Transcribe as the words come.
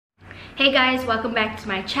Hey guys, welcome back to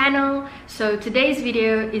my channel. So today's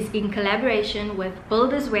video is in collaboration with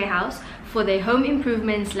Builders Warehouse for their home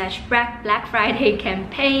improvement / Black Friday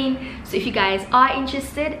campaign. So if you guys are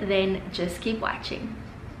interested, then just keep watching.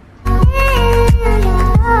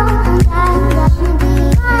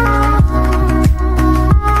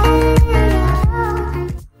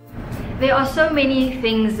 There are so many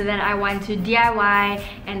things that I want to DIY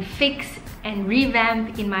and fix and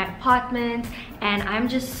revamp in my apartment, and I'm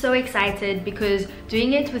just so excited because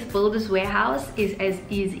doing it with Builders Warehouse is as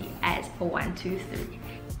easy as a 1, 2, 3.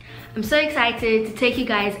 I'm so excited to take you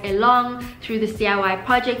guys along through this DIY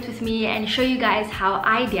project with me and show you guys how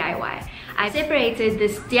I DIY. I separated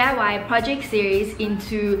this DIY project series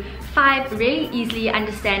into 5 really easily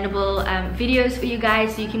understandable videos for you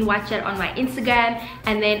guys, so you can watch it on my Instagram,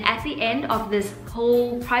 and then at the end of this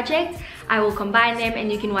whole project I will combine them and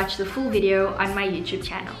you can watch the full video on my YouTube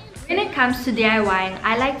channel. When it comes to DIYing,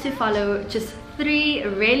 I like to follow just 3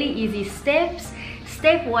 really easy steps.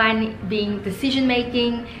 Step 1 being decision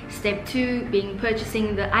making, step 2 being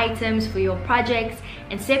purchasing the items for your projects,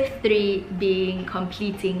 and step 3 being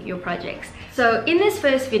completing your projects. So in this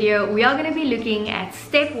first video, we are going to be looking at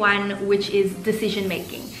step 1, which is decision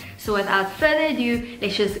making. So without further ado,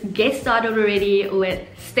 let's just get started already with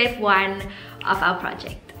step 1 of our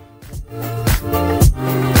project.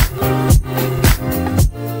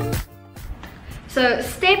 So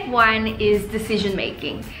step 1 is decision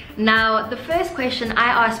making. Now, the first question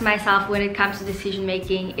I ask myself when it comes to decision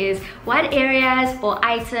making is, what areas or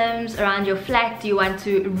items around your flat do you want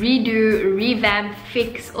to redo, revamp,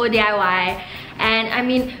 fix, or DIY? And I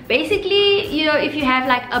mean, basically, you know, if you have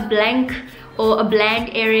like a blank or a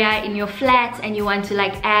bland area in your flat and you want to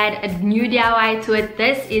like add a new DIY to it,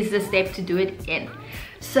 this is the step to do it in.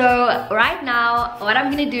 So right now, what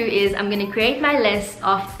I'm gonna do is I'm gonna create my list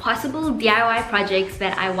of possible DIY projects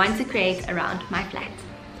that I want to create around my flat.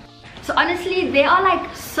 So honestly, there are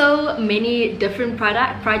like so many different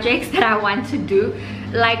projects that I want to do.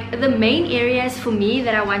 Like the main areas for me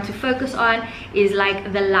that I want to focus on is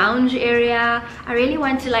like the lounge area. I really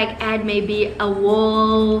want to like add maybe a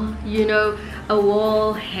wall, you know, a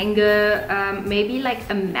wall hanger, maybe like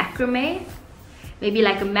a macrame. Maybe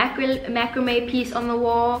like a macrame piece on the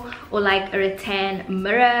wall, or like a rattan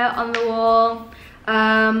mirror on the wall.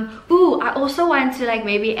 Ooh, I also want to like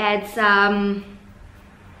maybe add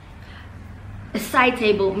a side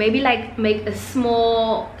table, maybe like make a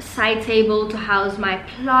small side table to house my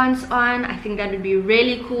plants on. I think that would be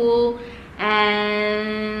really cool.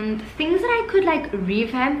 And things that I could like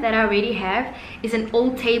revamp that I already have is an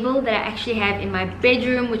old table that I actually have in my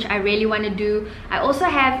bedroom, which I really want to do. I also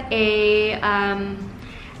have a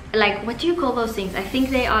like, what do you call those things? I think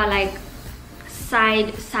they are like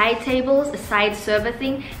side tables, a side server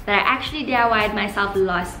thing that I actually DIY'd myself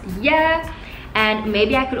last year, and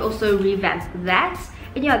maybe I could also revamp that.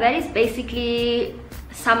 And yeah, that is basically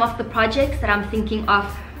some of the projects that I'm thinking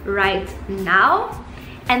of right now.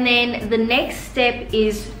 And then the next step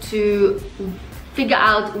is to figure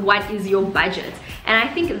out what is your budget. And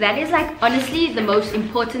I think that is like honestly the most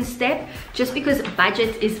important step, just because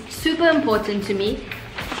budget is super important to me.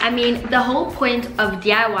 I mean, the whole point of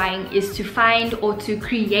DIYing is to find or to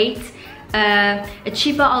create a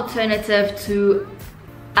cheaper alternative to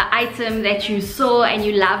an item that you saw and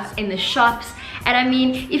you love in the shops. And I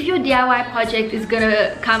mean, if your DIY project is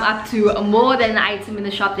gonna come up to more than an item in the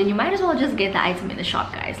shop, then you might as well just get the item in the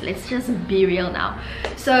shop, guys. Let's just be real now.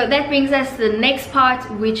 So that brings us to the next part,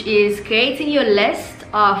 which is creating your list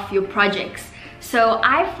of your projects. So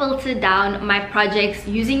I filtered down my projects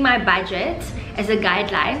using my budget as a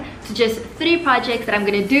guideline to just 3 projects that I'm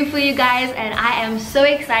gonna do for you guys, and I am so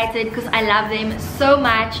excited because I love them so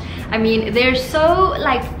much. I mean, they're so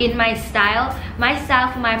like in my style. My style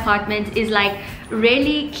for my apartment is like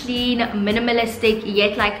really clean, minimalistic,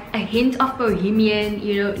 yet like a hint of bohemian,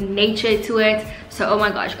 you know, nature to it. So oh my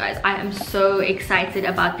gosh guys, I am so excited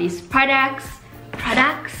about these products.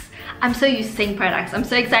 I'm so used to saying products. I'm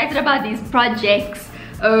so excited about these projects.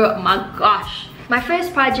 Oh my gosh. My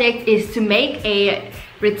first project is to make a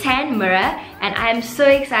rattan mirror, and I'm so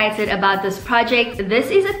excited about this project. This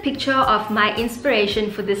is a picture of my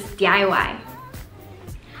inspiration for this DIY.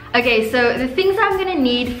 Okay, so the things I'm gonna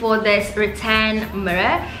need for this rattan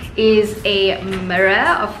mirror is a mirror,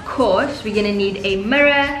 of course. We're gonna need a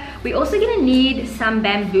mirror. We're also gonna need some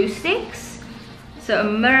bamboo sticks. So a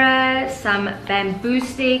mirror, some bamboo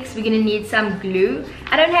sticks. We're gonna need some glue.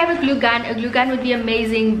 I don't have a glue gun. A glue gun would be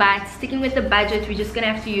amazing, but sticking with the budget, we're just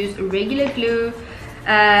gonna have to use regular glue.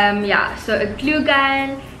 Yeah, so a glue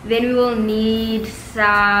gun. Then we will need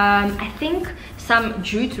some, I think, some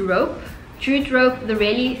jute rope. jute rope, the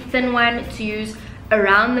really thin one, to use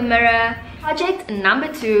around the mirror. Project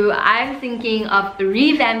number 2, I'm thinking of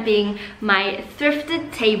revamping my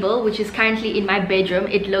thrifted table, which is currently in my bedroom.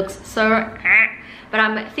 It looks so but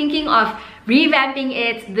I'm thinking of revamping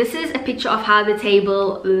it. This is a picture of how the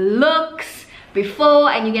table looks before,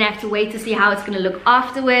 and you're gonna have to wait to see how it's gonna look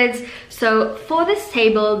afterwards. So for this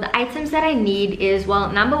table, the items that I need is, well,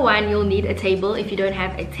 number 1, you'll need a table if you don't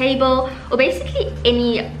have a table, or basically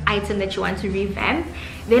any item that you want to revamp.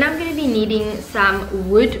 Then I'm gonna be needing some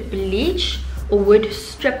wood bleach or wood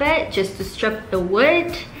stripper, just to strip the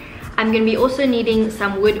wood. I'm gonna be also needing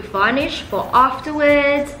some wood varnish for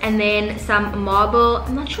afterwards, and then some marble,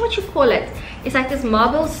 I'm not sure what you call it. It's like this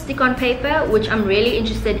marble stick-on paper, which I'm really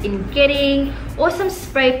interested in getting, or some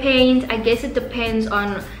spray paint. I guess it depends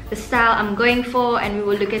on the style I'm going for, and we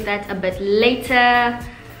will look at that a bit later.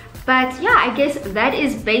 But yeah, I guess that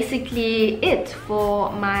is basically it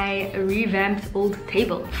for my revamped old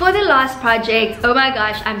table. For the last project, oh my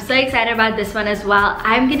gosh, I'm so excited about this one as well.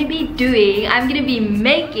 I'm gonna be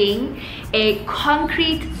making a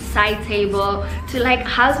concrete side table to like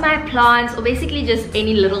house my plants, or basically just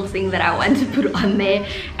any little thing that I want to put on there.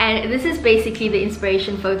 And this is basically the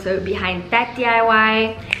inspiration photo behind that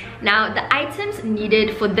DIY. Now, the items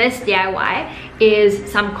needed for this DIY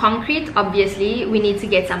is some concrete. Obviously, we need to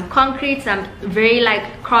get some concrete, some very like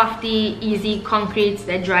crafty, easy concrete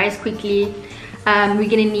that dries quickly. We're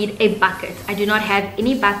gonna need a bucket. I do not have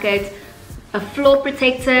any bucket. A floor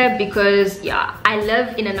protector, because yeah, I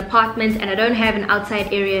live in an apartment and I don't have an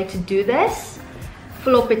outside area to do this.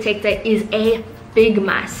 Floor protector is a big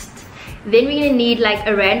must. Then we're gonna need like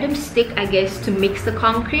a random stick, I guess, to mix the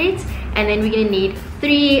concrete. And then we're gonna need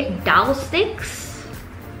 3 dowel sticks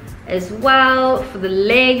as well for the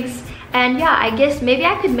legs. And yeah, I guess maybe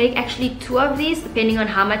I could make actually 2 of these depending on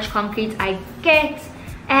how much concrete I get.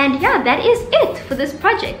 And yeah, that is it for this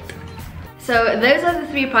project. So those are the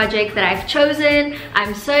 3 projects that I've chosen.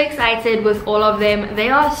 I'm so excited with all of them. They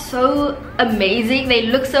are so amazing. They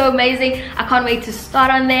look so amazing. I can't wait to start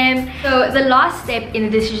on them. So the last step in the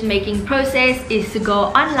decision making process is to go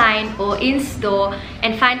online or in store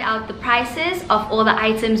and find out the prices of all the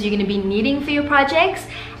items you're going to be needing for your projects.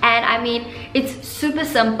 And I mean, it's super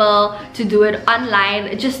simple to do it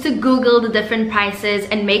online. Just to Google the different prices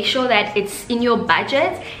and make sure that it's in your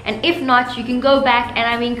budget. And if not, you can go back and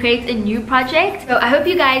I mean create a new project. So I hope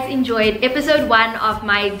you guys enjoyed episode 1 of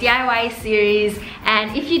my DIY series.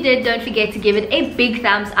 And if you did, don't forget to give it a big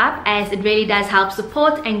thumbs up, as it really does help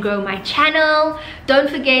support and grow my channel. Don't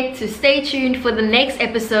forget to stay tuned for the next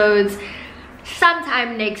episodes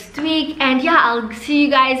sometime next week. And yeah, I'll see you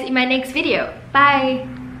guys in my next video.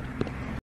 Bye.